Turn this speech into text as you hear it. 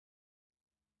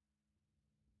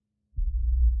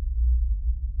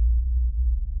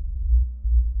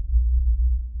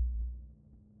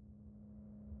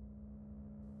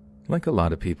Like a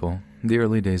lot of people, the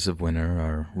early days of winter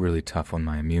are really tough on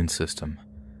my immune system.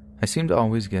 I seem to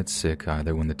always get sick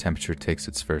either when the temperature takes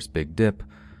its first big dip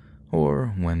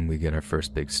or when we get our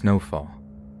first big snowfall.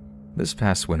 This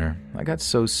past winter, I got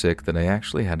so sick that I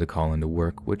actually had to call into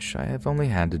work, which I have only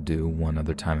had to do one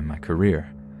other time in my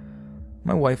career.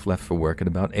 My wife left for work at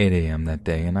about 8 a.m. that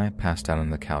day, and I passed out on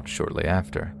the couch shortly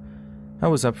after. I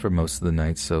was up for most of the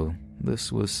night, so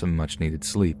this was some much-needed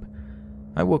sleep.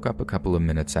 I woke up a couple of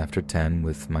minutes after 10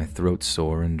 with my throat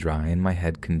sore and dry and my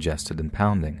head congested and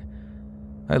pounding.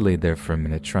 I laid there for a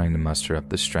minute trying to muster up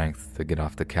the strength to get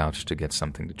off the couch to get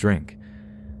something to drink.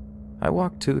 I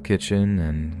walked to the kitchen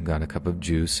and got a cup of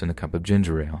juice and a cup of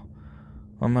ginger ale.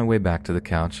 On my way back to the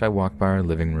couch, I walked by our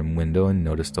living room window and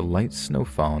noticed a light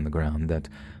snowfall on the ground that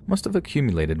must have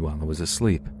accumulated while I was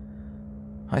asleep.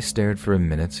 I stared for a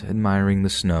minute, admiring the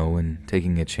snow and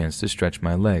taking a chance to stretch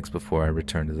my legs before I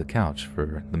returned to the couch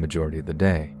for the majority of the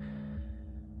day.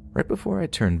 Right before I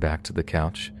turned back to the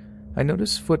couch, I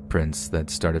noticed footprints that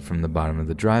started from the bottom of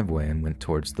the driveway and went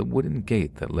towards the wooden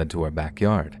gate that led to our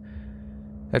backyard.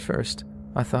 At first,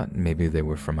 I thought maybe they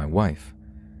were for my wife.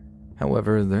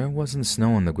 However, there wasn't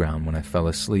snow on the ground when I fell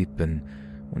asleep and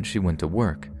when she went to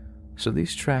work, so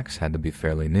these tracks had to be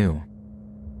fairly new.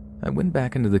 I went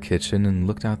back into the kitchen and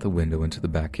looked out the window into the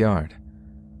backyard.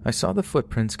 I saw the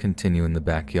footprints continue in the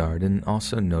backyard and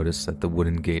also noticed that the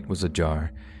wooden gate was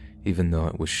ajar, even though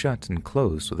it was shut and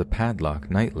closed with a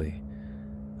padlock nightly.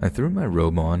 I threw my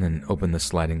robe on and opened the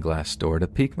sliding glass door to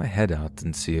peek my head out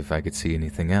and see if I could see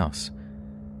anything else.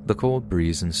 The cold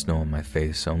breeze and snow on my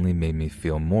face only made me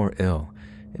feel more ill.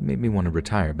 It made me want to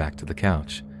retire back to the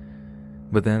couch.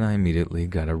 But then I immediately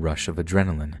got a rush of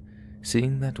adrenaline,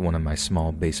 seeing that one of my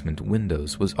small basement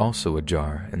windows was also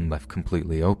ajar and left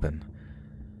completely open.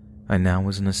 I now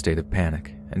was in a state of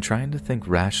panic and trying to think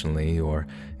rationally or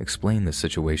explain the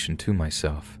situation to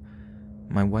myself.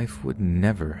 My wife would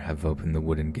never have opened the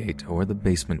wooden gate or the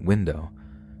basement window.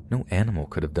 No animal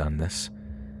could have done this.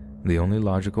 The only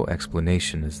logical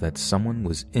explanation is that someone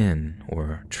was in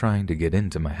or trying to get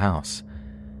into my house.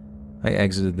 I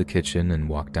exited the kitchen and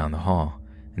walked down the hall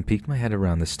and peeked my head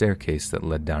around the staircase that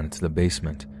led down into the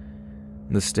basement.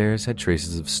 The stairs had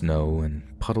traces of snow and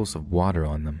puddles of water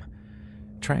on them.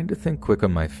 Trying to think quick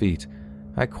on my feet,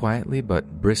 I quietly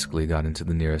but briskly got into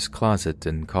the nearest closet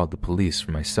and called the police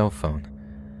from my cell phone.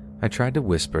 I tried to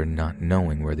whisper, not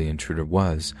knowing where the intruder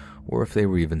was or if they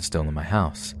were even still in my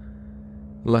house.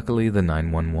 Luckily, the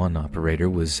 911 operator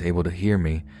was able to hear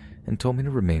me and told me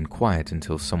to remain quiet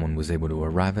until someone was able to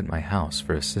arrive at my house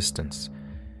for assistance.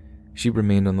 She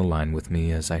remained on the line with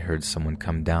me as I heard someone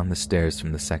come down the stairs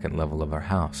from the second level of our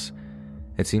house.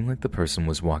 It seemed like the person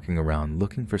was walking around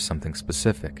looking for something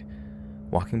specific,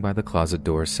 walking by the closet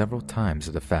door several times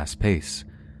at a fast pace.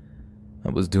 I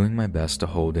was doing my best to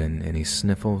hold in any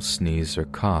sniffle, sneeze, or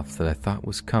cough that I thought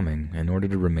was coming in order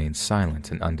to remain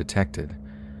silent and undetected.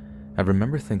 I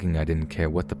remember thinking I didn't care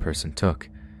what the person took.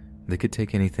 They could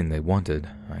take anything they wanted.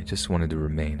 I just wanted to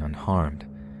remain unharmed.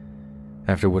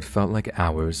 After what felt like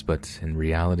hours, but in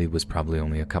reality was probably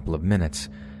only a couple of minutes,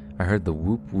 I heard the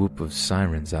whoop-whoop of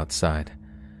sirens outside.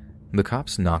 The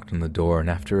cops knocked on the door and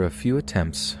after a few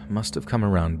attempts must have come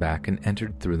around back and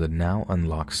entered through the now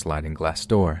unlocked sliding glass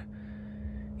door.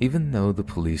 Even though the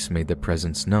police made their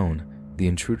presence known, the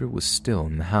intruder was still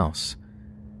in the house.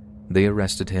 They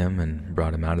arrested him and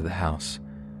brought him out of the house.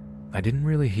 I didn't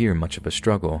really hear much of a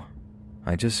struggle.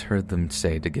 I just heard them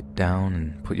say to get down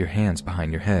and put your hands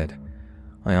behind your head.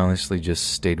 I honestly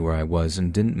just stayed where I was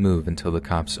and didn't move until the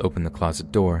cops opened the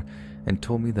closet door and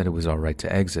told me that it was alright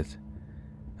to exit.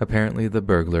 Apparently the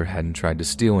burglar hadn't tried to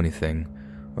steal anything,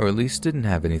 or at least didn't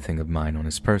have anything of mine on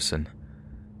his person.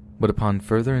 But upon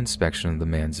further inspection of the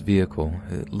man's vehicle,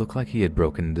 it looked like he had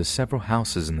broken into several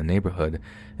houses in the neighborhood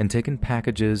and taken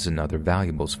packages and other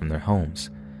valuables from their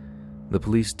homes. The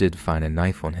police did find a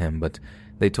knife on him, but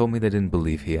they told me they didn't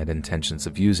believe he had intentions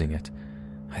of using it.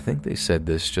 I think they said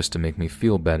this just to make me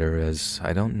feel better, as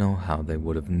I don't know how they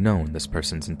would have known this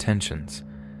person's intentions.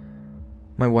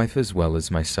 My wife as well as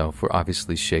myself were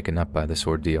obviously shaken up by this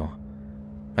ordeal.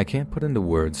 I can't put into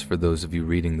words for those of you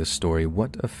reading this story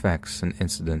what effects and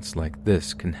incidents like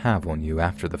this can have on you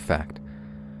after the fact.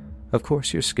 Of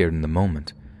course you're scared in the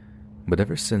moment, but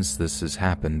ever since this has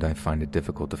happened I find it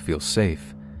difficult to feel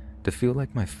safe, to feel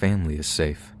like my family is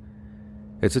safe.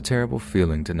 It's a terrible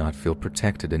feeling to not feel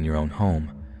protected in your own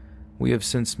home. We have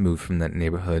since moved from that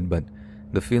neighborhood, but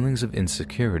the feelings of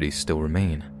insecurity still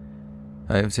remain.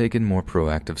 I have taken more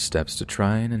proactive steps to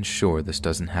try and ensure this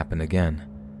doesn't happen again.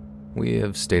 We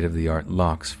have state-of-the-art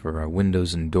locks for our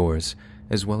windows and doors,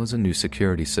 as well as a new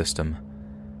security system.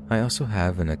 I also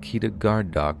have an Akita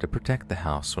guard dog to protect the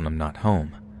house when I'm not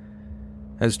home.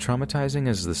 As traumatizing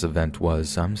as this event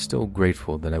was, I'm still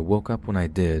grateful that I woke up when I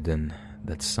did and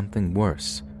that something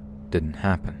worse didn't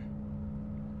happen.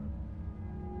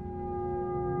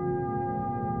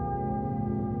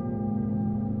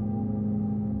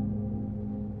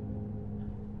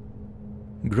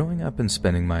 Growing up and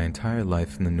spending my entire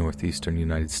life in the northeastern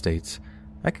United States,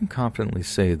 I can confidently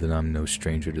say that I'm no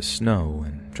stranger to snow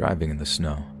and driving in the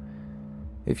snow.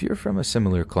 If you're from a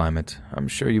similar climate, I'm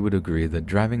sure you would agree that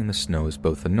driving in the snow is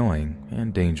both annoying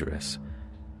and dangerous.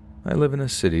 I live in a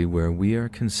city where we are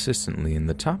consistently in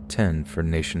the top 10 for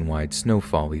nationwide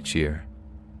snowfall each year.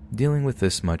 Dealing with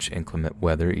this much inclement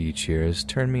weather each year has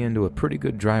turned me into a pretty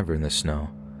good driver in the snow,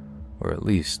 or at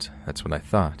least that's what I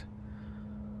thought.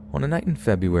 On a night in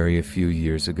February a few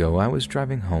years ago, I was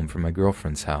driving home from my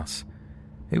girlfriend's house.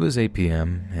 It was 8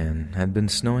 p.m. and had been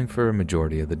snowing for a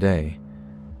majority of the day.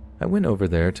 I went over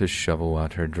there to shovel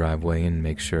out her driveway and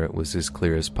make sure it was as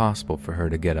clear as possible for her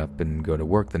to get up and go to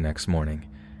work the next morning.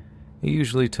 It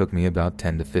usually took me about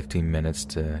 10 to 15 minutes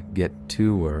to get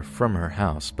to or from her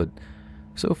house, but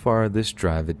so far this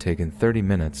drive had taken 30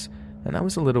 minutes and I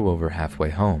was a little over halfway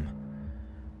home.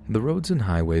 The roads and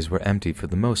highways were empty for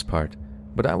the most part,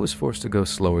 but I was forced to go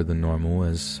slower than normal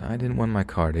as I didn't want my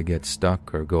car to get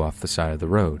stuck or go off the side of the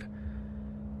road.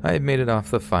 I had made it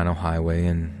off the final highway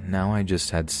and now I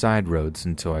just had side roads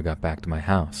until I got back to my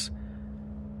house.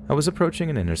 I was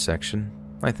approaching an intersection,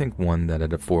 I think one that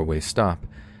had a four-way stop,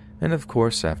 and of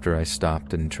course after I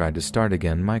stopped and tried to start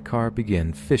again, my car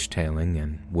began fishtailing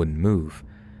and wouldn't move.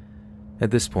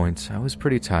 At this point, I was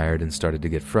pretty tired and started to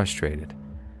get frustrated.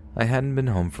 I hadn't been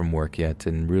home from work yet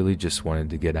and really just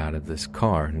wanted to get out of this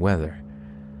car and weather.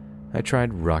 I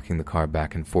tried rocking the car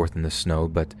back and forth in the snow,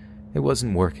 but it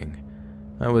wasn't working.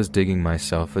 I was digging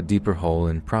myself a deeper hole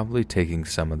and probably taking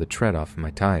some of the tread off of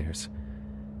my tires.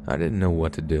 I didn't know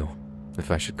what to do. If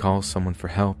I should call someone for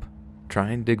help, try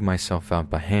and dig myself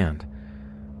out by hand.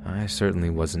 I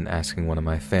certainly wasn't asking one of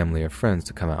my family or friends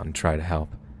to come out and try to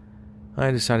help.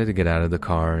 I decided to get out of the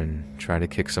car and try to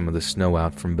kick some of the snow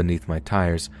out from beneath my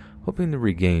tires, hoping to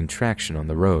regain traction on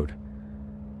the road.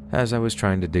 As I was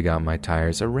trying to dig out my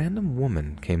tires, a random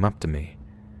woman came up to me.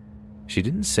 She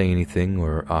didn't say anything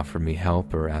or offer me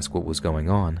help or ask what was going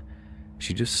on.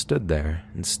 She just stood there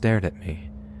and stared at me.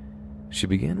 She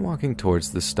began walking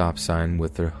towards the stop sign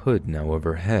with her hood now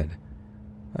over her head.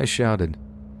 I shouted,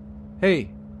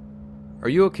 "Hey, are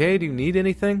you okay? Do you need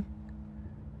anything?"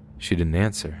 She didn't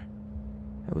answer.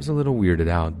 I was a little weirded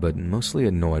out, but mostly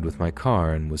annoyed with my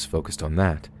car and was focused on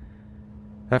that.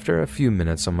 After a few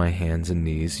minutes on my hands and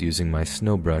knees using my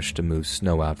snow brush to move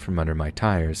snow out from under my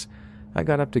tires, I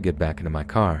got up to get back into my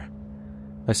car.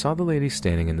 I saw the lady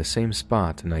standing in the same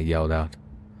spot and I yelled out,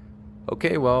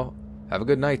 "Okay, well, have a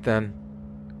good night then."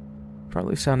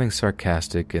 Probably sounding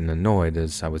sarcastic and annoyed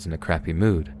as I was in a crappy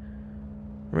mood.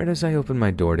 Right as I opened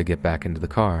my door to get back into the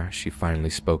car, she finally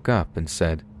spoke up and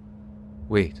said,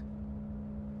 "Wait,"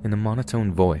 in a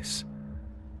monotone voice.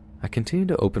 I continued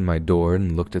to open my door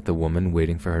and looked at the woman,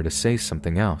 waiting for her to say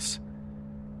something else.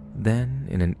 Then,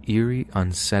 in an eerie,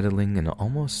 unsettling, and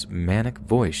almost manic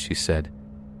voice, she said,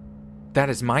 "That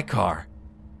is my car."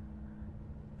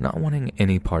 Not wanting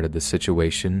any part of the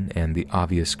situation and the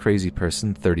obvious crazy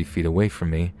person 30 feet away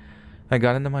from me, I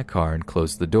got into my car and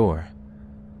closed the door.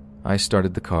 I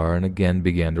started the car and again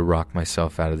began to rock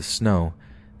myself out of the snow,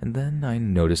 and then I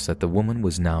noticed that the woman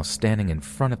was now standing in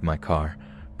front of my car,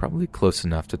 probably close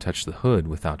enough to touch the hood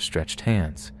with outstretched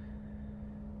hands.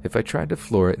 If I tried to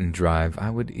floor it and drive, I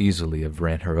would easily have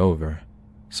ran her over,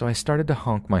 so I started to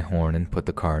honk my horn and put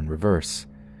the car in reverse.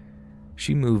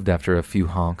 She moved after a few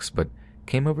honks, but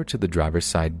came over to the driver's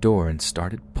side door and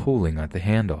started pulling at the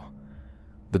handle.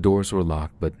 The doors were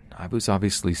locked, but I was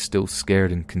obviously still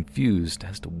scared and confused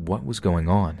as to what was going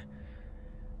on.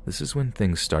 This is when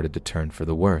things started to turn for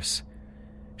the worse.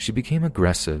 She became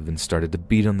aggressive and started to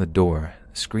beat on the door,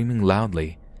 screaming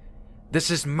loudly, "This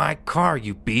is my car,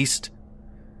 you beast!"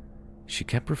 She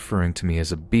kept referring to me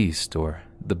as a beast or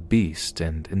the beast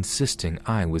and insisting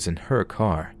I was in her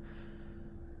car.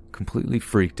 Completely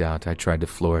freaked out, I tried to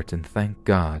floor it, and thank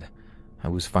God, I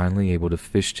was finally able to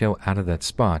fishtail out of that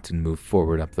spot and move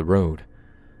forward up the road.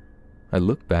 I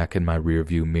looked back in my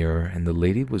rearview mirror and the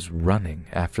lady was running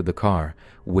after the car,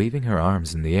 waving her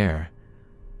arms in the air.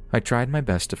 I tried my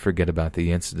best to forget about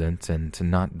the incident and to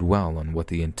not dwell on what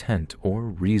the intent or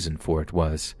reason for it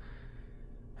was.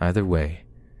 Either way,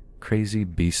 crazy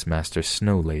Beastmaster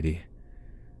Snow Lady,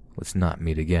 let's not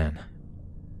meet again.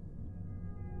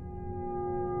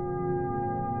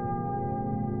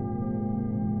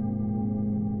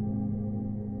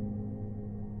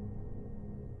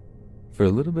 For a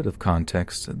little bit of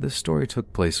context, this story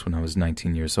took place when I was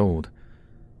 19 years old.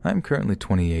 I am currently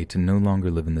 28 and no longer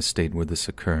live in the state where this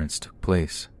occurrence took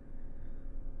place.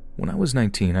 When I was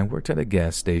 19, I worked at a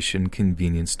gas station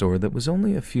convenience store that was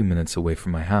only a few minutes away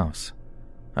from my house.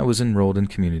 I was enrolled in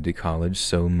community college,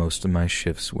 so most of my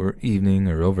shifts were evening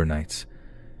or overnights.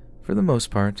 For the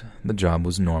most part, the job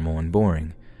was normal and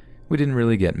boring. We didn't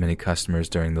really get many customers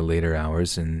during the later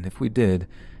hours, and if we did,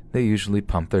 they usually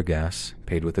pumped their gas,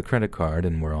 paid with a credit card,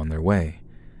 and were on their way.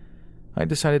 I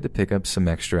decided to pick up some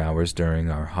extra hours during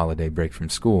our holiday break from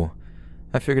school.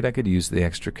 I figured I could use the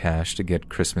extra cash to get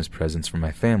Christmas presents for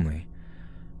my family.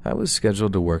 I was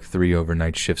scheduled to work 3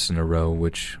 overnight shifts in a row,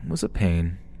 which was a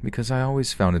pain because I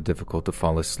always found it difficult to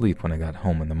fall asleep when I got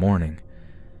home in the morning.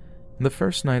 The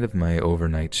first night of my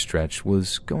overnight stretch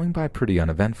was going by pretty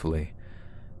uneventfully.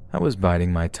 I was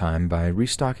biding my time by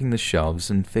restocking the shelves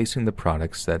and facing the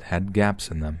products that had gaps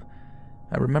in them.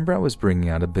 I remember I was bringing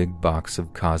out a big box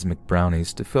of cosmic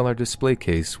brownies to fill our display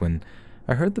case when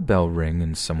I heard the bell ring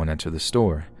and someone enter the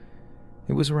store.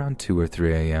 It was around 2 or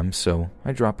 3 a.m., so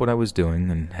I dropped what I was doing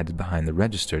and headed behind the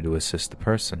register to assist the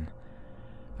person.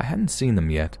 I hadn't seen them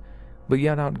yet, but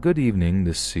yelled out "good evening"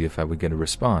 to see if I would get a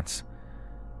response.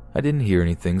 I didn't hear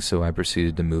anything, so I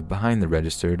proceeded to move behind the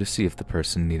register to see if the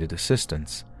person needed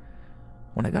assistance.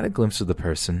 When I got a glimpse of the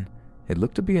person, it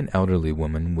looked to be an elderly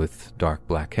woman with dark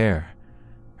black hair.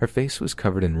 Her face was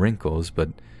covered in wrinkles,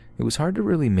 but it was hard to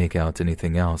really make out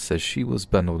anything else as she was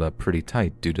bundled up pretty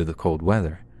tight due to the cold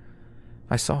weather.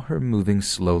 I saw her moving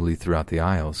slowly throughout the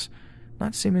aisles,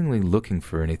 not seemingly looking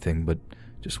for anything, but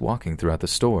just walking throughout the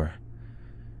store.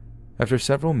 After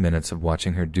several minutes of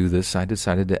watching her do this, I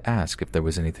decided to ask if there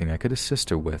was anything I could assist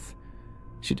her with.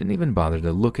 She didn't even bother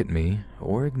to look at me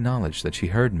or acknowledge that she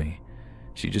heard me.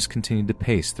 She just continued to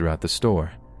pace throughout the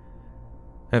store.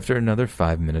 After another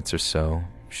 5 minutes or so,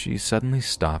 she suddenly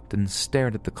stopped and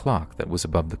stared at the clock that was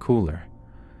above the cooler,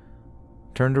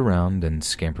 turned around and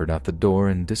scampered out the door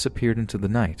and disappeared into the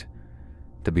night.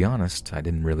 To be honest, I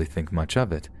didn't really think much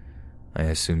of it. I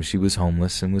assumed she was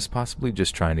homeless and was possibly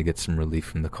just trying to get some relief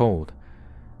from the cold.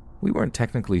 We weren't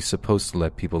technically supposed to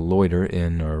let people loiter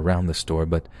in or around the store,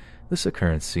 but this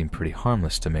occurrence seemed pretty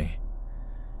harmless to me.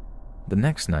 The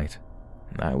next night,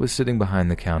 I was sitting behind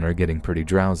the counter getting pretty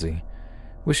drowsy,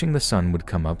 wishing the sun would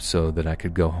come up so that I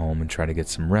could go home and try to get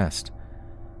some rest.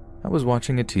 I was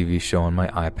watching a TV show on my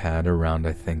iPad around,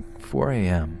 I think, 4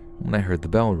 a.m. when I heard the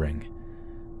bell ring.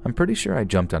 I'm pretty sure I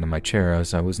jumped out of my chair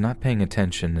as I was not paying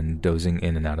attention and dozing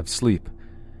in and out of sleep.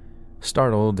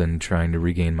 Startled and trying to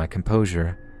regain my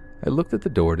composure, I looked at the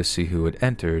door to see who had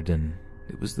entered, and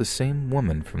it was the same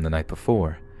woman from the night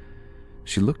before.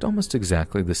 She looked almost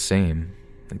exactly the same,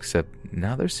 except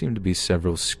now there seemed to be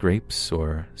several scrapes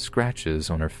or scratches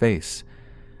on her face.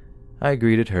 I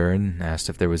greeted her and asked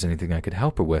if there was anything I could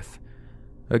help her with.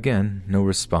 Again, no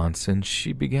response, and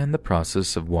she began the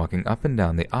process of walking up and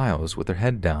down the aisles with her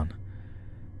head down.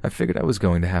 I figured I was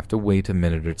going to have to wait a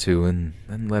minute or two and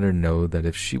then let her know that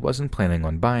if she wasn't planning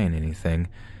on buying anything,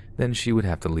 then she would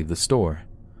have to leave the store.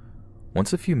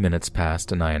 Once a few minutes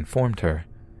passed and I informed her,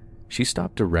 she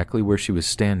stopped directly where she was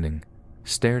standing,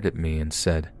 stared at me and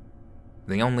said,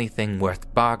 "The only thing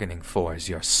worth bargaining for is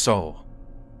your soul."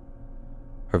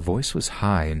 Her voice was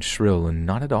high and shrill and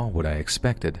not at all what I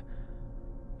expected.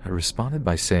 I responded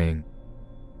by saying,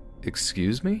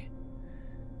 "Excuse me?"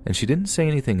 And she didn't say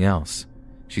anything else.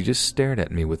 She just stared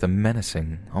at me with a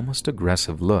menacing, almost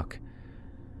aggressive look.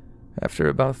 After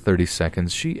about 30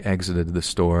 seconds, she exited the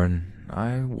store and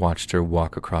I watched her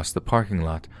walk across the parking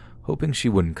lot, hoping she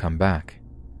wouldn't come back.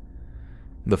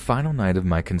 The final night of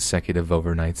my consecutive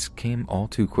overnights came all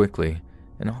too quickly,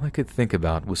 and all I could think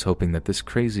about was hoping that this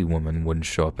crazy woman wouldn't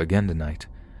show up again tonight.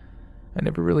 I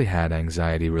never really had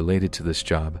anxiety related to this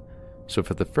job, so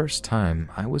for the first time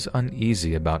I was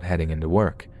uneasy about heading into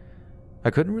work.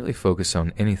 I couldn't really focus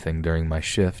on anything during my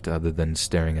shift other than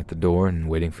staring at the door and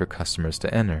waiting for customers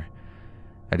to enter.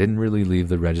 I didn't really leave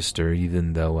the register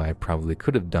even though I probably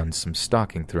could have done some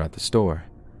stalking throughout the store.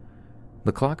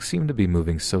 The clock seemed to be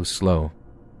moving so slow.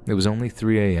 It was only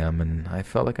 3 a.m. and I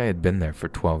felt like I had been there for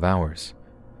 12 hours.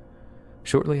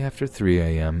 Shortly after 3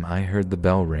 a.m., I heard the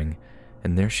bell ring,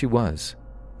 and there she was,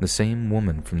 the same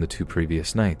woman from the 2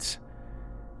 previous nights.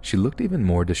 She looked even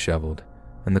more disheveled,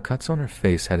 and the cuts on her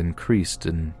face had increased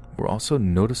and were also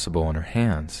noticeable on her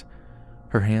hands.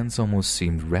 Her hands almost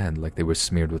seemed red, like they were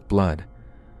smeared with blood.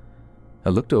 I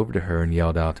looked over to her and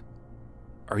yelled out,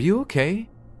 "Are you okay?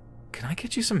 Can I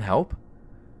get you some help?"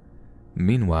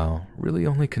 Meanwhile, really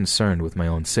only concerned with my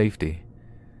own safety.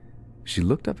 She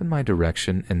looked up in my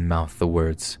direction and mouthed the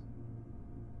words,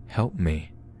 "Help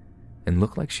me." and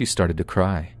looked like she started to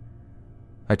cry.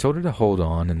 I told her to hold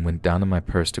on and went down to my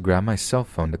purse to grab my cell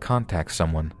phone to contact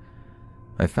someone.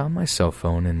 I found my cell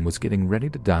phone and was getting ready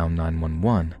to dial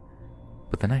 911,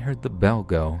 but then I heard the bell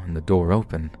go and the door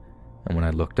open, and when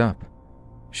I looked up,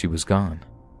 she was gone.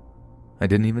 I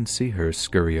didn't even see her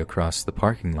scurry across the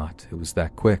parking lot. It was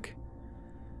that quick.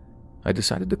 I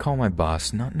decided to call my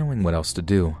boss, not knowing what else to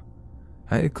do.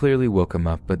 I had clearly woke him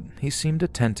up, but he seemed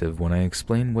attentive when I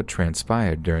explained what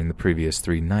transpired during the previous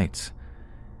 3 nights.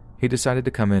 He decided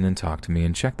to come in and talk to me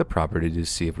and check the property to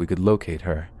see if we could locate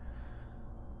her.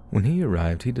 When he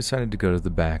arrived, he decided to go to the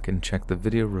back and check the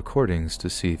video recordings to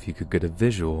see if he could get a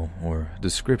visual or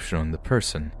description on the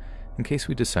person in case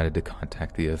we decided to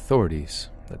contact the authorities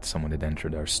that someone had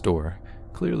entered our store,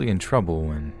 clearly in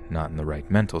trouble and not in the right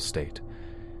mental state.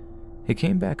 He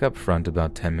came back up front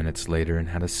about 10 minutes later and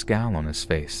had a scowl on his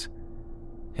face.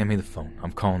 "Hand me the phone.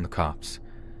 I'm calling the cops,"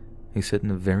 he said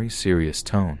in a very serious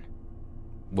tone.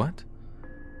 "What?"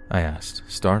 I asked,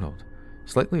 startled,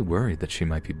 slightly worried that she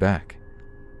might be back.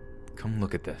 "Come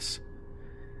look at this,"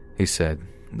 he said,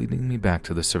 leading me back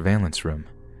to the surveillance room.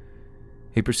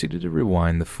 He proceeded to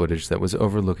rewind the footage that was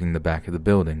overlooking the back of the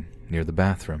building, near the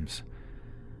bathrooms.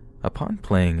 Upon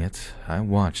playing it, I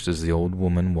watched as the old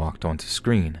woman walked onto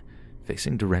screen,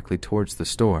 facing directly towards the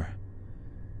store.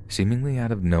 Seemingly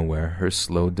out of nowhere, her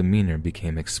slow demeanor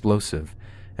became explosive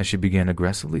as she began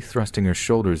aggressively thrusting her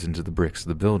shoulders into the bricks of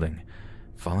the building,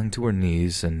 falling to her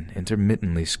knees and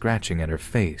intermittently scratching at her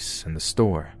face and the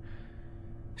store.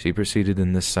 She proceeded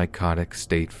in this psychotic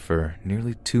state for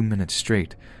nearly 2 minutes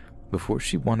straight before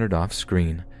she wandered off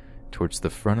screen towards the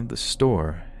front of the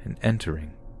store and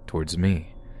entering towards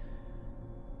me.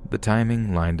 The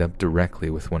timing lined up directly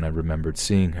with when I remembered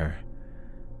seeing her.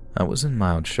 I was in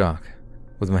mild shock,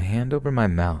 with my hand over my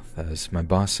mouth as my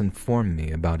boss informed me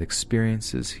about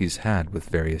experiences he's had with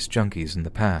various junkies in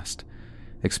the past,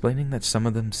 explaining that some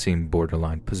of them seemed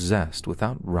borderline possessed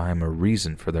without rhyme or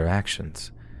reason for their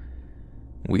actions.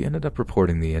 We ended up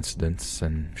reporting the incidents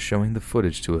and showing the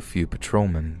footage to a few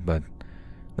patrolmen, but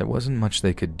there wasn't much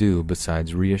they could do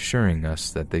besides reassuring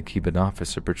us that they'd keep an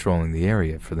officer patrolling the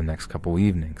area for the next couple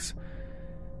evenings.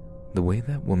 The way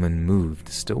that woman moved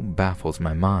still baffles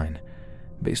my mind,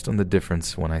 based on the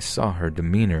difference when I saw her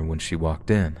demeanor when she walked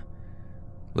in.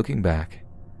 Looking back,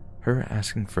 her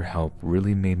asking for help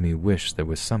really made me wish there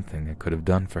was something I could have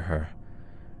done for her.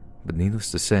 But needless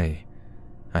to say,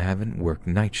 I haven't worked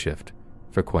night shift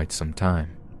for quite some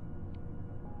time.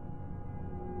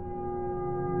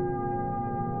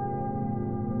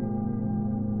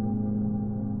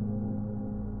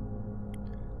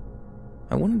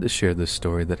 I wanted to share this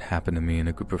story that happened to me and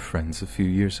a group of friends a few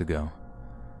years ago.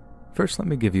 First, let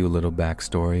me give you a little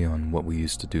backstory on what we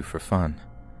used to do for fun.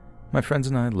 My friends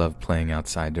and I loved playing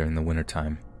outside during the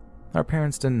wintertime. Our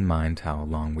parents didn't mind how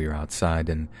long we were outside,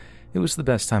 and it was the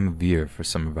best time of year for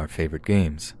some of our favorite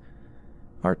games.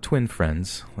 Our twin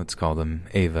friends, let's call them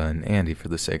Ava and Andy for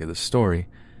the sake of the story,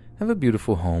 have a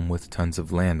beautiful home with tons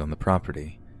of land on the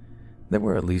property. There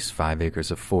were at least 5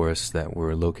 acres of forest that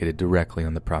were located directly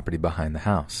on the property behind the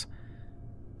house.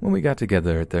 When we got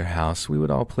together at their house, we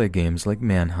would all play games like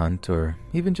Manhunt or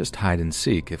even just hide and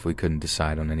seek if we couldn't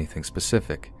decide on anything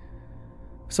specific.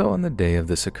 So on the day of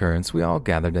this occurrence, we all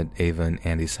gathered at Ava and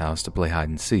Andy's house to play hide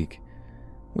and seek.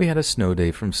 We had a snow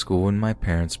day from school and my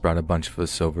parents brought a bunch of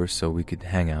us over so we could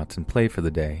hang out and play for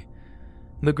the day.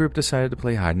 The group decided to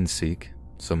play hide and seek,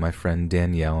 so my friend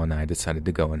Danielle and I decided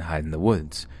to go and hide in the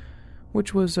woods,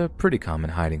 which was a pretty common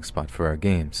hiding spot for our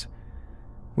games.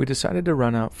 We decided to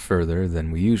run out further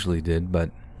than we usually did,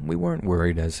 but we weren't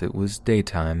worried as it was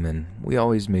daytime and we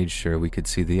always made sure we could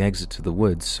see the exit to the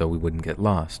woods so we wouldn't get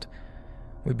lost.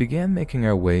 We began making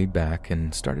our way back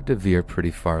and started to veer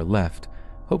pretty far left,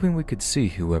 hoping we could see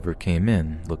whoever came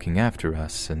in looking after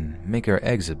us and make our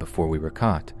exit before we were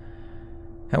caught.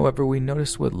 However, we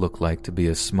noticed what looked like to be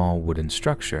a small wooden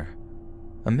structure,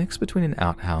 a mix between an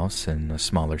outhouse and a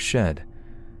smaller shed.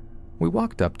 We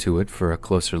walked up to it for a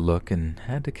closer look and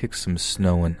had to kick some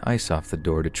snow and ice off the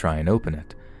door to try and open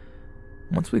it.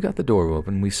 Once we got the door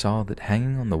open, we saw that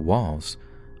hanging on the walls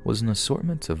was an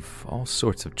assortment of all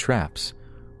sorts of traps,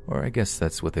 or I guess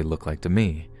that's what they looked like to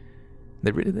me.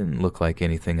 They really didn't look like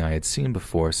anything I had seen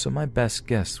before, so my best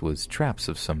guess was traps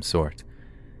of some sort.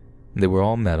 They were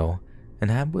all metal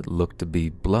and had what looked to be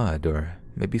blood or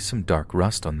maybe some dark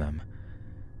rust on them.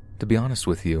 To be honest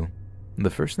with you,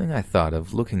 the first thing I thought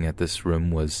of looking at this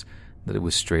room was that it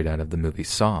was straight out of the movie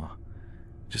Saw.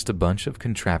 Just a bunch of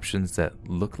contraptions that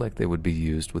looked like they would be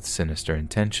used with sinister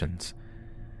intentions.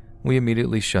 We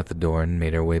immediately shut the door and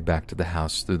made our way back to the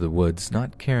house through the woods,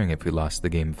 not caring if we lost the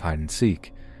game of hide and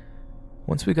seek.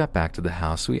 Once we got back to the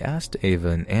house, we asked Ava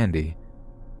and Andy,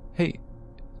 "Hey,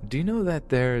 do you know that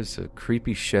there's a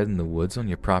creepy shed in the woods on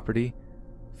your property,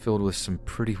 filled with some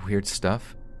pretty weird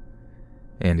stuff?"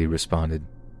 Andy responded,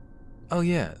 "Oh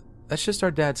yeah, that's just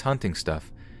our dad's hunting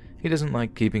stuff. He doesn't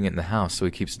like keeping it in the house, so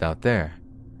he keeps it out there."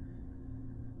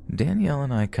 Danielle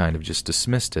and I kind of just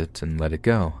dismissed it and let it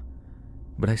go,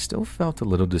 but I still felt a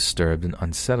little disturbed and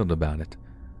unsettled about it.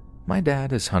 My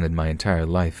dad has hunted my entire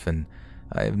life, and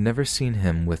I have never seen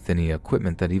him with any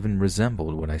equipment that even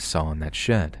resembled what I saw in that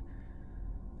shed.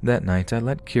 That night, I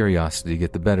let curiosity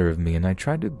get the better of me, and I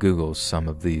tried to Google some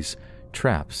of these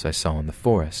traps I saw in the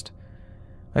forest.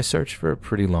 I searched for a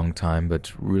pretty long time,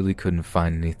 but really couldn't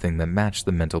find anything that matched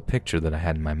the mental picture that I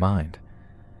had in my mind.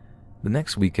 The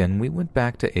next weekend, we went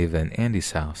back to Ava and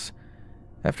Andy's house.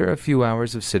 After a few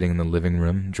hours of sitting in the living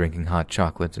room, drinking hot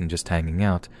chocolate, and just hanging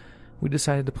out, we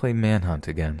decided to play manhunt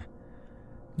again.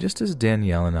 Just as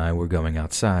Danielle and I were going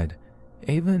outside,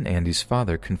 Ava and Andy's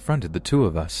father confronted the two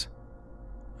of us.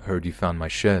 "Heard you found my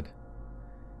shed,"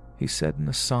 he said in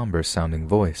a somber-sounding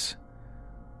voice.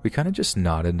 We kind of just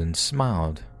nodded and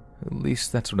smiled. At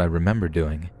least that's what I remember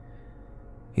doing.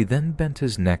 He then bent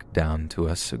his neck down to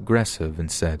us, aggressive,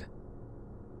 and said,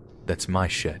 "That's my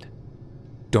shed.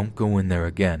 Don't go in there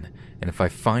again, and if I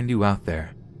find you out there,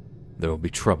 there will be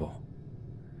trouble."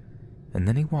 And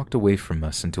then he walked away from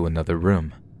us into another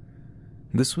room.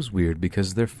 This was weird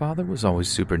because their father was always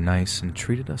super nice and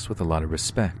treated us with a lot of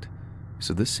respect,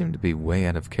 so this seemed to be way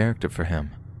out of character for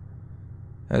him.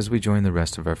 As we joined the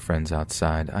rest of our friends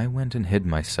outside, I went and hid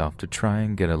myself to try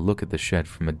and get a look at the shed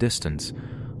from a distance,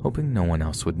 hoping no one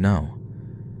else would know.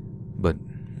 But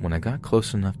when I got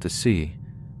close enough to see,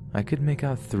 I could make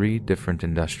out 3 different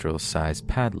industrial-sized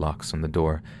padlocks on the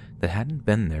door that hadn't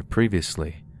been there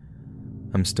previously.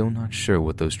 I'm still not sure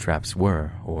what those traps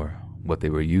were or what they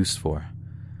were used for.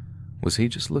 Was he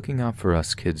just looking out for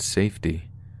us kids'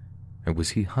 safety, or was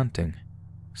he hunting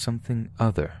something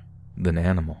other than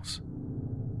animals?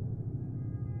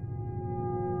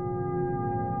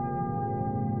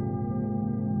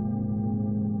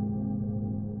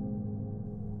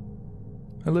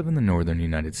 I live in the northern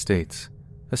United States,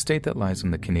 a state that lies on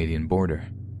the Canadian border.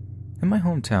 In my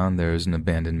hometown, there is an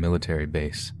abandoned military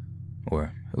base,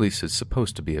 or at least it's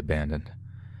supposed to be abandoned.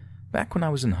 Back when I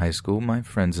was in high school, my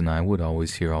friends and I would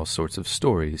always hear all sorts of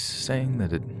stories saying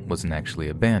that it wasn't actually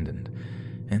abandoned,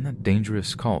 and that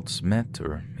dangerous cults met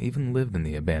or even lived in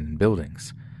the abandoned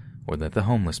buildings, or that the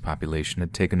homeless population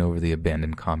had taken over the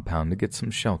abandoned compound to get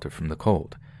some shelter from the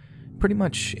cold. Pretty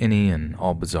much any and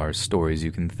all bizarre stories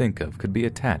you can think of could be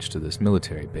attached to this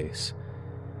military base.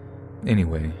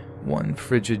 Anyway, one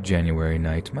frigid January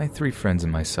night, my 3 friends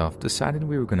and myself decided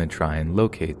we were going to try and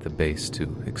locate the base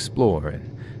to explore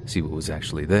and see what was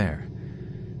actually there.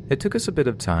 It took us a bit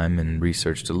of time and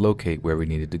research to locate where we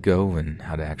needed to go and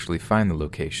how to actually find the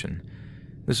location.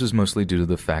 This was mostly due to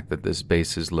the fact that this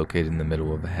base is located in the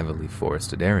middle of a heavily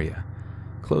forested area,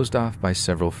 closed off by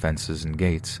several fences and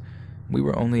gates. We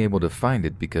were only able to find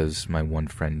it because my one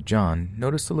friend John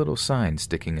noticed a little sign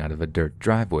sticking out of a dirt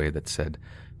driveway that said,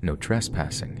 "No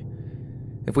trespassing."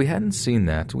 If we hadn't seen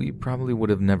that, we probably would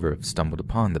have never stumbled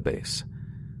upon the base.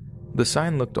 The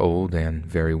sign looked old and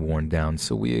very worn down,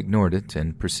 so we ignored it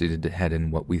and proceeded to head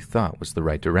in what we thought was the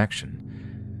right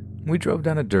direction. We drove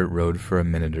down a dirt road for a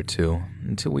minute or two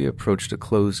until we approached a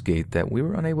closed gate that we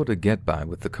were unable to get by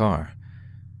with the car.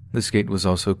 This gate was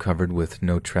also covered with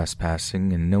 "No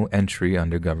trespassing" and "No entry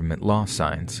under government law"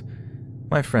 signs.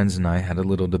 My friends and I had a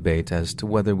little debate as to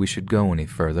whether we should go any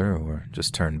further or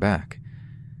just turn back.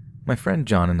 My friend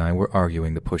John and I were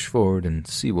arguing to push forward and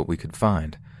see what we could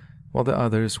find, while the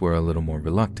others were a little more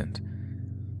reluctant.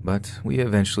 But we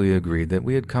eventually agreed that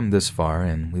we had come this far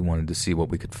and we wanted to see what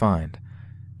we could find.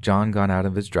 John got out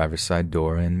of his driver's side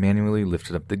door and manually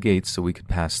lifted up the gate so we could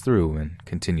pass through and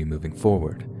continue moving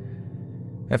forward.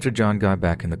 After John got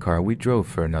back in the car, we drove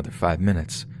for another 5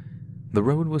 minutes. The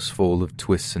road was full of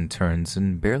twists and turns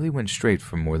and barely went straight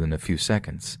for more than a few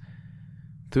seconds.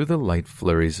 Through the light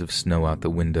flurries of snow out the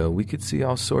window, we could see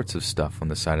all sorts of stuff on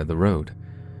the side of the road.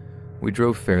 We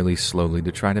drove fairly slowly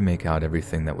to try to make out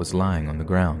everything that was lying on the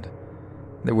ground.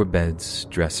 There were beds,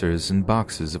 dressers, and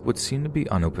boxes of what seemed to be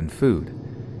unopened food.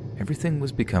 Everything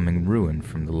was becoming ruined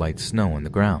from the light snow on the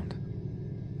ground.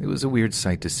 It was a weird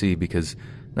sight to see because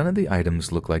none of the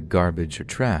items looked like garbage or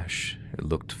trash. It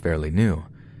looked fairly new.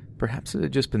 Perhaps it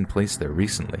had just been placed there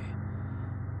recently.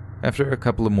 After a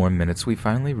couple of more minutes, we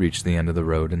finally reached the end of the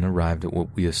road and arrived at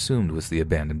what we assumed was the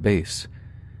abandoned base.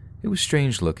 It was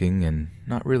strange looking and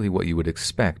not really what you would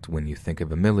expect when you think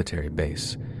of a military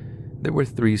base. There were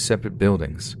 3 separate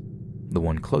buildings. The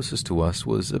one closest to us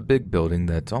was a big building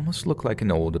that almost looked like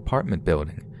an old apartment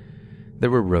building.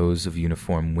 There were rows of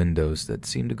uniform windows that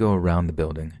seemed to go around the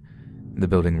building. The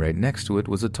building right next to it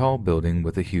was a tall building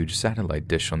with a huge satellite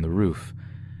dish on the roof.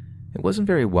 It wasn't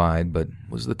very wide, but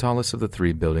was the tallest of the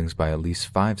 3 buildings by at least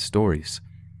 5 stories.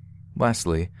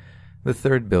 Lastly, the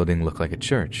third building looked like a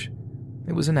church.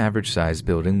 It was an average-sized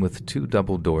building with 2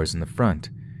 double doors in the front,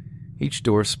 each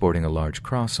door sporting a large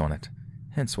cross on it,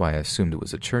 hence why I assumed it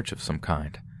was a church of some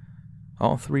kind.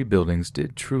 All 3 buildings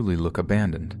did truly look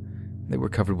abandoned. They were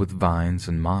covered with vines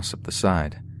and moss up the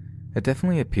side. It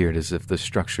definitely appeared as if the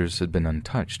structures had been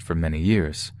untouched for many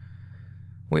years.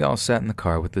 We all sat in the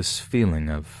car with this feeling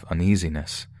of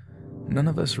uneasiness. None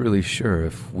of us really sure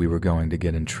if we were going to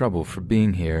get in trouble for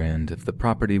being here and if the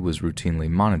property was routinely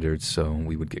monitored so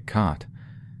we would get caught.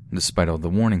 Despite all the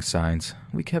warning signs,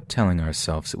 we kept telling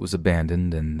ourselves it was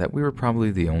abandoned and that we were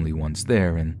probably the only ones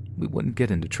there and we wouldn't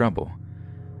get into trouble.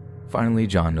 Finally,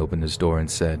 John opened his door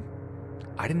and said,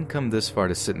 "I didn't come this far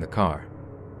to sit in the car.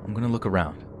 I'm going to look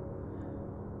around."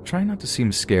 Trying not to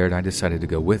seem scared, I decided to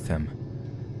go with him.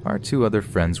 Our 2 other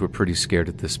friends were pretty scared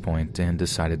at this point and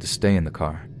decided to stay in the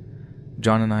car.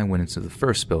 John and I went into the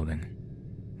first building.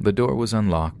 The door was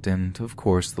unlocked and, of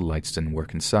course, the lights didn't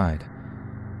work inside.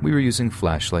 We were using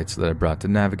flashlights that I brought to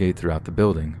navigate throughout the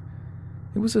building.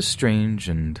 It was a strange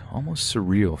and almost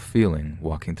surreal feeling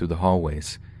walking through the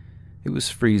hallways. It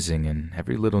was freezing and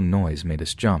every little noise made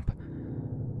us jump.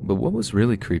 But what was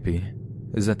really creepy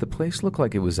is that the place looked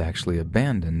like it was actually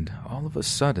abandoned all of a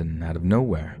sudden out of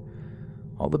nowhere.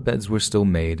 All the beds were still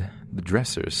made, the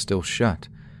dressers still shut.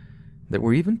 There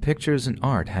were even pictures and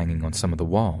art hanging on some of the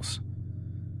walls.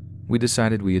 We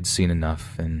decided we had seen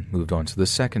enough and moved on to the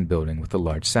second building with a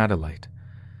large satellite.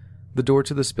 The door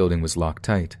to this building was locked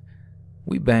tight.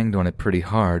 We banged on it pretty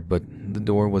hard, but the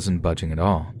door wasn't budging at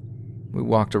all. We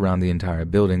walked around the entire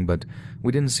building, but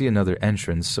we didn't see another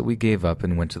entrance, so we gave up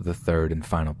and went to the third and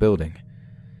final building.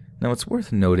 Now, it's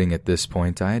worth noting at this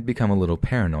point I had become a little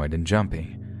paranoid and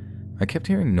jumpy. I kept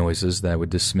hearing noises that I would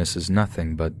dismiss as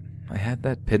nothing, but I had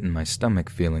that pit in my stomach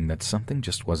feeling that something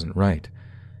just wasn't right.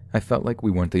 I felt like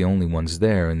we weren't the only ones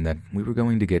there and that we were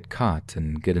going to get caught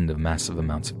and get into massive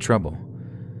amounts of trouble.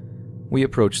 We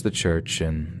approached the church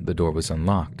and the door was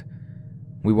unlocked.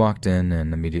 We walked in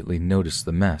and immediately noticed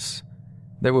the mess.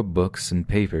 There were books and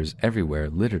papers everywhere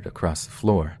littered across the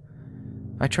floor.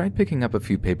 I tried picking up a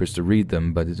few papers to read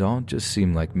them, but it all just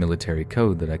seemed like military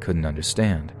code that I couldn't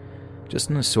understand. Just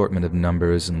an assortment of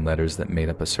numbers and letters that made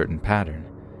up a certain pattern.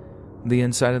 The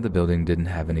inside of the building didn't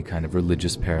have any kind of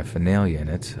religious paraphernalia in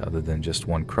it, other than just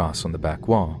one cross on the back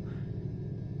wall.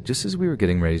 Just as we were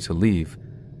getting ready to leave,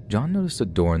 John noticed a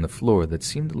door in the floor that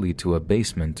seemed to lead to a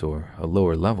basement or a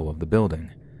lower level of the building.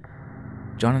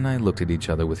 John and I looked at each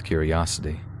other with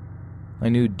curiosity. I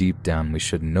knew deep down we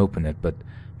shouldn't open it, but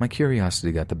my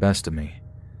curiosity got the best of me.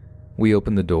 We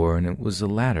opened the door and it was a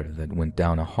ladder that went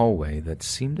down a hallway that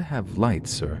seemed to have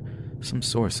lights or some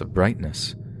source of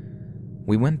brightness.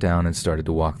 We went down and started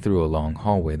to walk through a long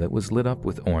hallway that was lit up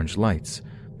with orange lights,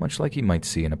 much like you might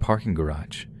see in a parking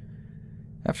garage.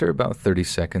 After about 30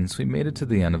 seconds, we made it to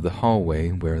the end of the hallway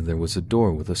where there was a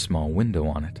door with a small window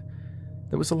on it.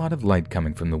 There was a lot of light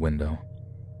coming from the window.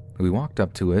 We walked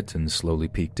up to it and slowly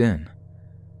peeked in.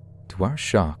 To our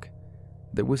shock,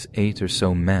 there was 8 or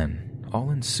so men, all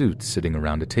in suits, sitting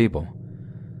around a table.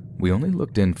 We only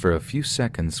looked in for a few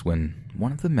seconds when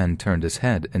one of the men turned his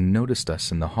head and noticed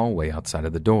us in the hallway outside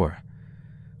of the door.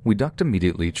 We ducked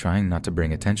immediately, trying not to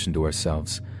bring attention to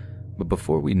ourselves, but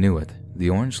before we knew it, the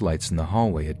orange lights in the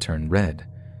hallway had turned red.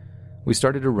 We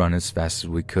started to run as fast as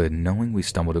we could, knowing we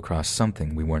stumbled across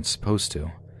something we weren't supposed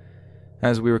to.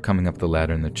 As we were coming up the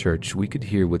ladder in the church, we could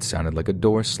hear what sounded like a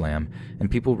door slam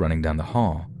and people running down the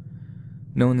hall.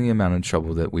 Knowing the amount of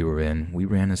trouble that we were in, we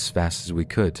ran as fast as we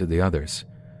could to the others.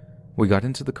 We got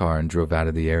into the car and drove out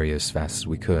of the area as fast as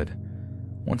we could.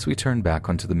 Once we turned back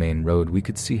onto the main road, we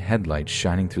could see headlights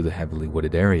shining through the heavily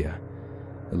wooded area.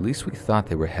 At least we thought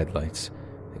they were headlights.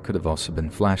 It could have also been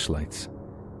flashlights.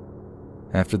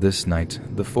 After this night,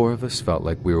 the 4 of us felt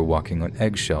like we were walking on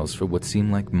eggshells for what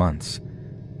seemed like months.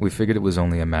 We figured it was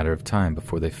only a matter of time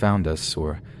before they found us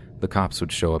or the cops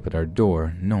would show up at our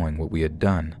door knowing what we had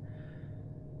done.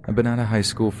 I've been out of high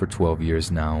school for 12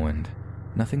 years now, and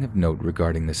nothing of note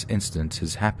regarding this incident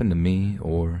has happened to me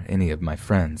or any of my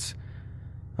friends.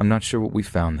 I'm not sure what we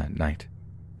found that night.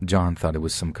 John thought it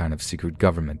was some kind of secret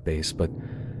government base, but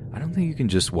I don't think you can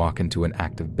just walk into an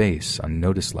active base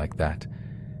unnoticed like that.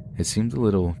 It seemed a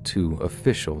little too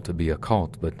official to be a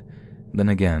cult, but then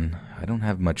again, I don't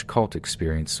have much cult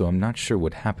experience, so I'm not sure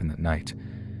what happened that night.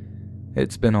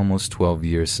 It's been almost 12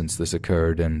 years since this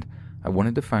occurred, and I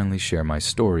wanted to finally share my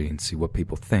story and see what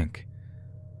people think.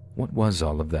 What was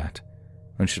all of that?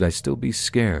 And should I still be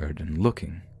scared and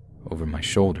looking over my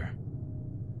shoulder?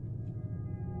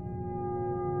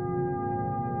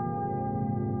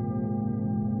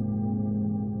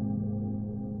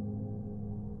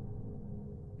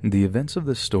 The events of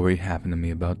this story happened to me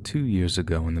about 2 years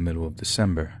ago in the middle of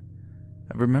December.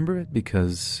 I remember it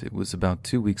because it was about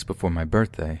 2 weeks before my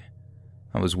birthday.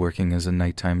 I was working as a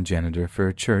nighttime janitor for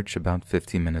a church about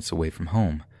 15 minutes away from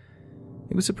home.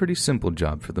 It was a pretty simple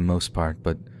job for the most part,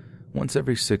 but once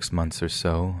every 6 months or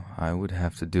so, I would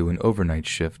have to do an overnight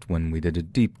shift when we did a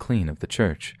deep clean of the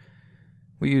church.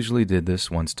 We usually did this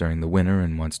once during the winter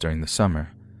and once during the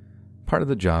summer. Part of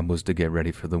the job was to get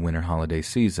ready for the winter holiday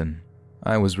season.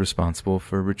 I was responsible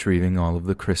for retrieving all of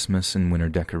the Christmas and winter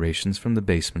decorations from the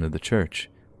basement of the church.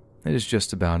 It is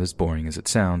just about as boring as it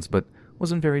sounds, but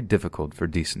wasn't very difficult for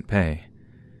decent pay.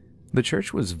 The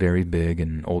church was very big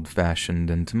and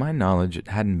old-fashioned, and to my knowledge it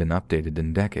hadn't been updated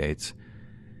in decades.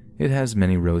 It has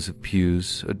many rows of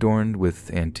pews adorned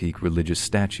with antique religious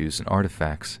statues and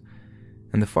artifacts.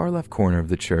 In the far left corner of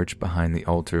the church behind the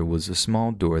altar was a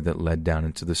small door that led down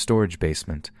into the storage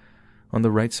basement. On the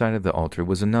right side of the altar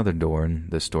was another door, and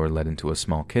this door led into a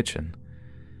small kitchen.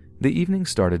 The evening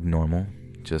started normal,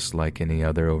 just like any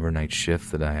other overnight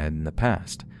shift that I had in the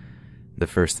past. The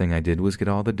first thing I did was get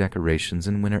all the decorations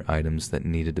and winter items that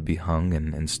needed to be hung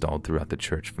and installed throughout the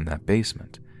church from that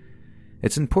basement.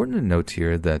 It's important to note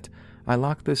here that I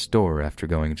locked this door after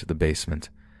going into the basement.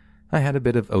 I had a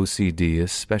bit of OCD,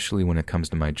 especially when it comes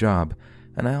to my job,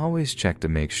 and I always checked to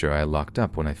make sure I locked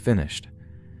up when I finished.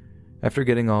 After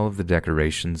getting all of the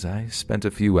decorations, I spent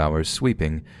a few hours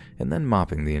sweeping and then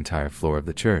mopping the entire floor of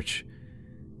the church.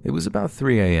 It was about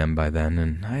 3 a.m. by then,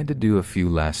 and I had to do a few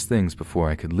last things before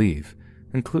I could leave,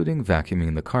 including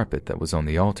vacuuming the carpet that was on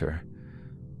the altar.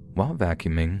 While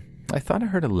vacuuming, I thought I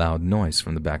heard a loud noise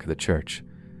from the back of the church,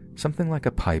 something like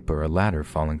a pipe or a ladder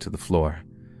falling to the floor.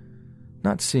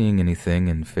 Not seeing anything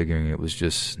and figuring it was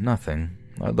just nothing,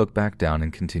 I looked back down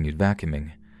and continued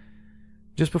vacuuming.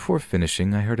 Just before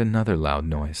finishing, I heard another loud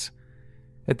noise.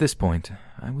 At this point,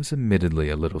 I was admittedly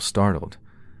a little startled.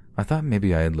 I thought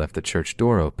maybe I had left the church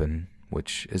door open,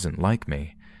 which isn't like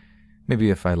me. Maybe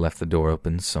if I left the door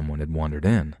open, someone had wandered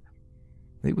in.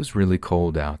 It was really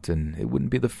cold out, and it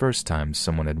wouldn't be the first time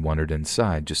someone had wandered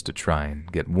inside just to try and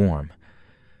get warm.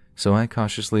 So I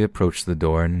cautiously approached the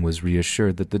door and was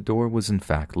reassured that the door was in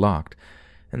fact locked,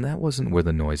 and that wasn't where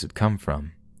the noise had come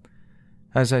from.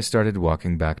 As I started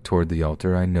walking back toward the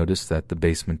altar, I noticed that the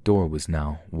basement door was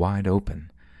now wide open,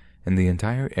 and the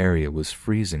entire area was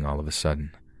freezing all of a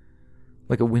sudden.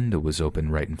 Like a window was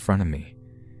open right in front of me.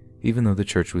 Even though the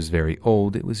church was very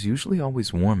old, it was usually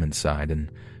always warm inside, and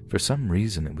for some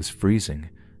reason it was freezing.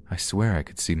 I swear I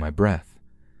could see my breath.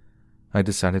 I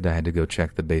decided I had to go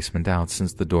check the basement out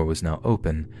since the door was now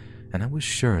open, and I was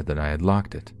sure that I had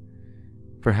locked it.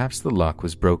 Perhaps the lock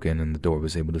was broken and the door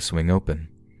was able to swing open.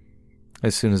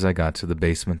 As soon as I got to the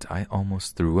basement, I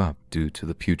almost threw up due to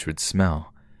the putrid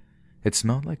smell. It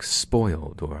smelled like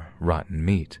spoiled or rotten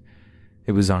meat.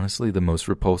 It was honestly the most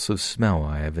repulsive smell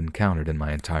I have encountered in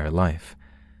my entire life.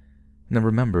 Now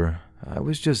remember, I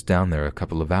was just down there a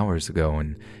couple of hours ago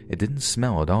and it didn't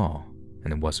smell at all,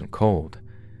 and it wasn't cold.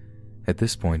 At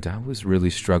this point, I was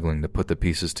really struggling to put the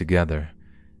pieces together.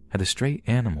 Had a stray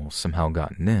animal somehow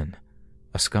gotten in?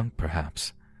 A skunk,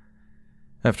 perhaps?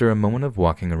 After a moment of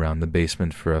walking around the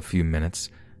basement for a few minutes,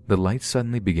 the light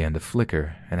suddenly began to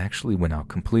flicker and actually went out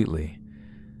completely.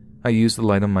 I used the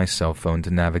light on my cell phone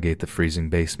to navigate the freezing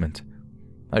basement.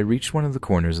 I reached one of the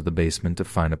corners of the basement to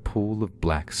find a pool of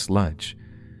black sludge.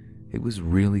 It was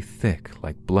really thick,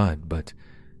 like blood, but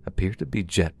appeared to be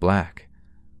jet black.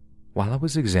 While I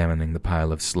was examining the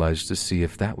pile of sludge to see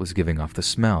if that was giving off the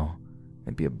smell,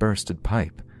 maybe a bursted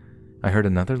pipe, I heard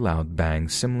another loud bang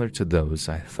similar to those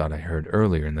I thought I heard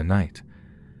earlier in the night.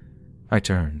 I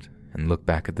turned and looked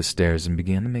back at the stairs and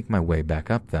began to make my way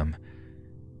back up them,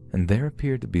 and there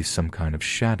appeared to be some kind of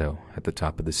shadow at the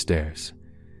top of the stairs.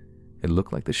 It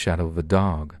looked like the shadow of a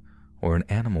dog or an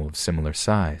animal of similar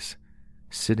size,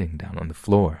 sitting down on the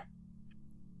floor.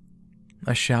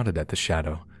 I shouted at the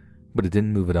shadow, but it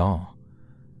didn't move at all.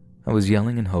 I was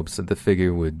yelling in hopes that the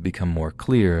figure would become more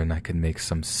clear and I could make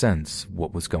some sense of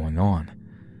what was going on.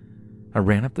 I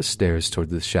ran up the stairs toward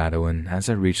the shadow, and as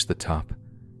I reached the top,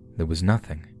 there was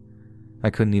nothing.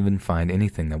 I couldn't even find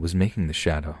anything that was making the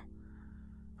shadow.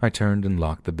 I turned and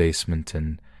locked the basement,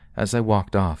 and as I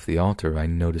walked off the altar, I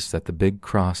noticed that the big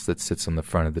cross that sits on the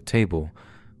front of the table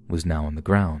was now on the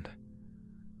ground.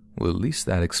 Well, at least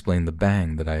that explained the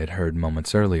bang that I had heard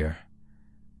moments earlier.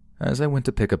 As I went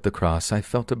to pick up the cross, I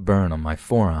felt a burn on my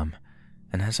forearm,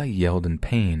 and as I yelled in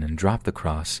pain and dropped the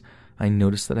cross, I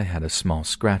noticed that I had a small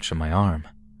scratch on my arm.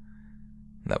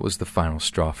 That was the final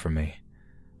straw for me.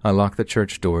 I locked the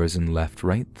church doors and left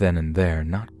right then and there,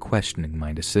 not questioning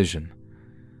my decision.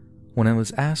 When I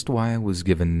was asked why I was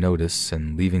given notice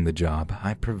and leaving the job,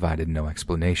 I provided no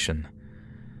explanation.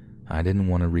 I didn't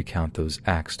want to recount those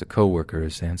acts to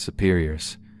coworkers and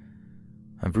superiors.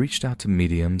 I've reached out to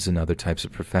mediums and other types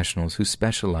of professionals who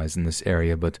specialize in this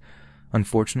area, but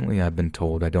unfortunately I've been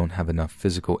told I don't have enough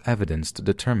physical evidence to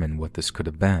determine what this could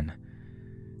have been.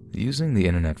 Using the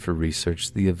internet for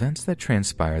research, the events that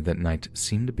transpired that night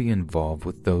seemed to be involved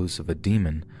with those of a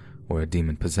demon or a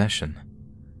demon possession.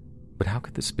 But how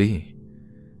could this be?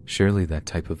 Surely that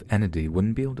type of entity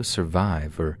wouldn't be able to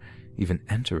survive or even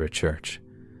enter a church.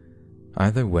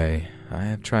 Either way, I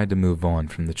have tried to move on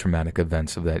from the traumatic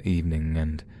events of that evening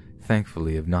and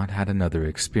thankfully have not had another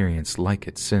experience like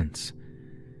it since.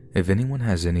 If anyone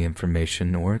has any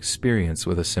information or experience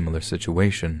with a similar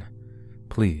situation,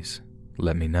 please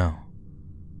let me know.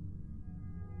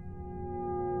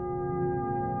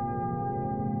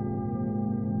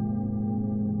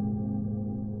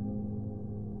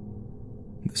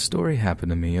 This story happened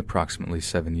to me approximately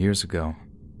 7 years ago.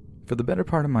 For the better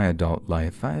part of my adult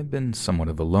life, I have been somewhat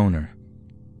of a loner.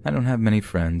 I don't have many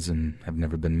friends and have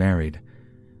never been married.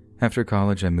 After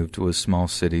college, I moved to a small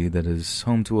city that is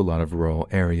home to a lot of rural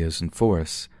areas and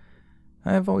forests.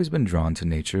 I have always been drawn to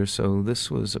nature, so this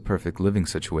was a perfect living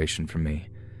situation for me.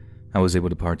 I was able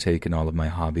to partake in all of my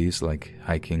hobbies like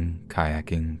hiking,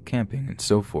 kayaking, camping, and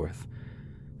so forth.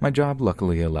 My job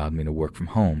luckily allowed me to work from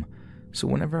home, so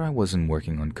whenever I wasn't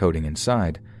working on coding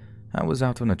inside, I was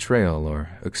out on a trail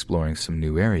or exploring some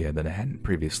new area that I hadn't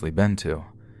previously been to.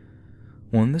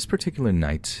 Well, on this particular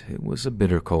night, it was a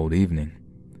bitter cold evening.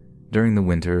 During the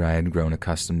winter, I had grown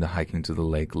accustomed to hiking to the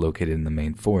lake located in the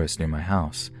main forest near my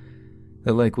house.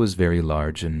 The lake was very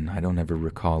large, and I don't ever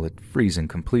recall it freezing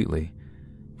completely.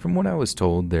 From what I was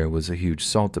told, there was a huge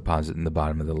salt deposit in the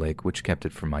bottom of the lake which kept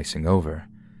it from icing over.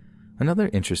 Another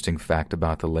interesting fact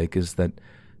about the lake is that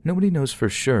nobody knows for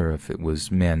sure if it was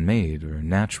man-made or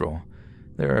natural.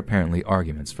 There are apparently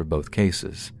arguments for both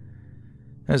cases.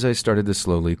 As I started to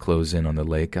slowly close in on the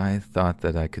lake, I thought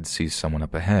that I could see someone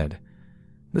up ahead.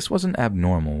 This wasn't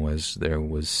abnormal, as there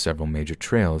was several major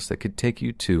trails that could take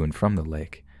you to and from the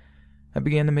lake. I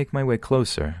began to make my way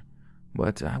closer,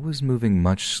 but I was moving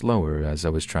much slower as I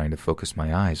was trying to focus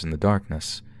my eyes in the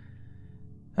darkness.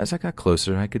 As I got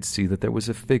closer, I could see that there was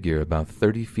a figure about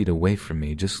 30 feet away from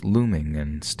me just looming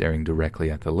and staring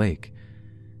directly at the lake.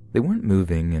 They weren't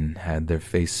moving and had their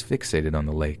face fixated on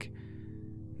the lake.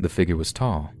 The figure was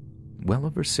tall, well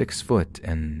over 6 foot,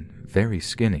 and very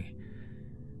skinny.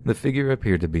 The figure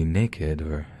appeared to be naked,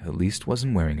 or at least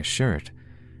wasn't wearing a shirt.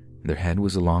 Their head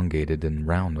was elongated and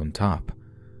round on top.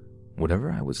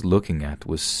 Whatever I was looking at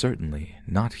was certainly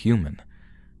not human,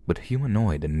 but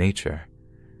humanoid in nature.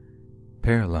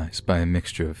 Paralyzed by a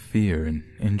mixture of fear and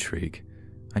intrigue,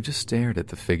 I just stared at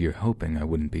the figure, hoping I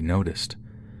wouldn't be noticed.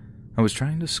 I was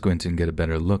trying to squint and get a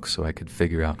better look so I could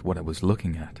figure out what I was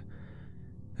looking at.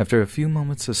 After a few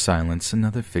moments of silence,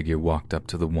 another figure walked up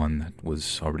to the one that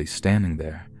was already standing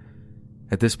there.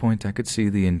 At this point, I could see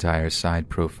the entire side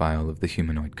profile of the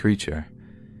humanoid creature.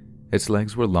 Its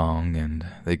legs were long, and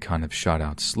they kind of shot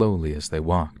out slowly as they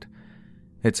walked.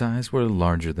 Its eyes were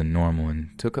larger than normal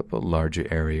and took up a larger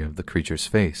area of the creature's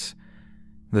face.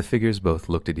 The figures both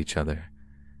looked at each other.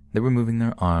 They were moving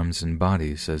their arms and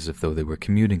bodies as if though they were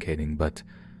communicating, but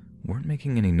weren't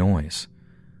making any noise.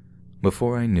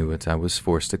 Before I knew it, I was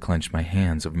forced to clench my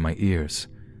hands over my ears.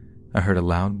 I heard a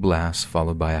loud blast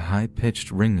followed by a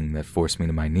high-pitched ringing that forced me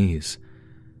to my knees.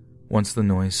 Once the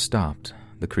noise stopped,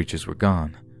 the creatures were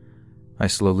gone. I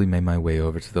slowly made my way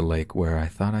over to the lake where I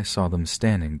thought I saw them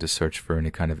standing to search for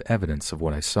any kind of evidence of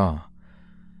what I saw.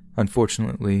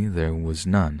 Unfortunately, there was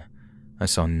none. I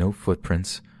saw no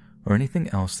footprints or anything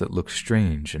else that looked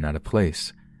strange and out of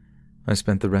place. I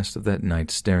spent the rest of that night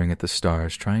staring at the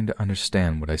stars, trying to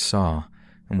understand what I saw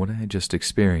and what I had just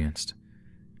experienced.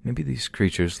 Maybe these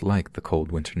creatures liked the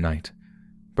cold winter night.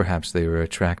 Perhaps they were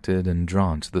attracted and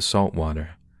drawn to the salt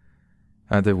water.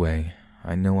 Either way,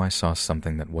 I know I saw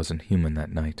something that wasn't human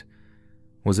that night.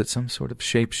 Was it some sort of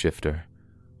shapeshifter?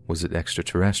 Was it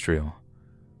extraterrestrial?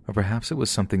 Or perhaps it was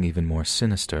something even more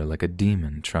sinister, like a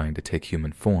demon trying to take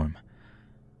human form.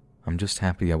 I'm just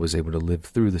happy I was able to live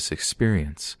through this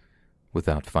experience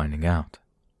without finding out.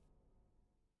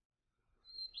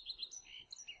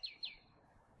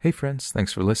 Hey friends,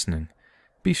 thanks for listening.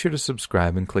 Be sure to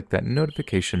subscribe and click that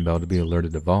notification bell to be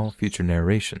alerted of all future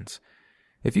narrations.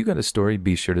 If you got a story,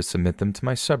 be sure to submit them to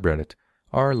my subreddit,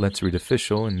 r Let's Read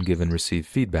Official, and give and receive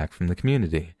feedback from the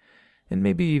community, and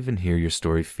maybe even hear your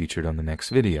story featured on the next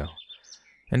video.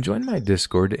 And join my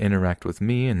Discord to interact with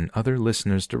me and other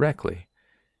listeners directly.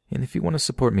 And if you want to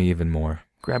support me even more,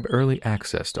 grab early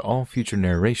access to all future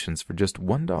narrations for just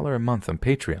 $1 a month on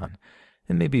Patreon,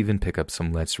 and maybe even pick up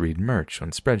some Let's Read merch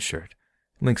on Spreadshirt.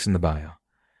 Links in the bio.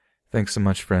 Thanks so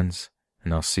much, friends,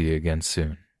 and I'll see you again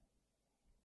soon.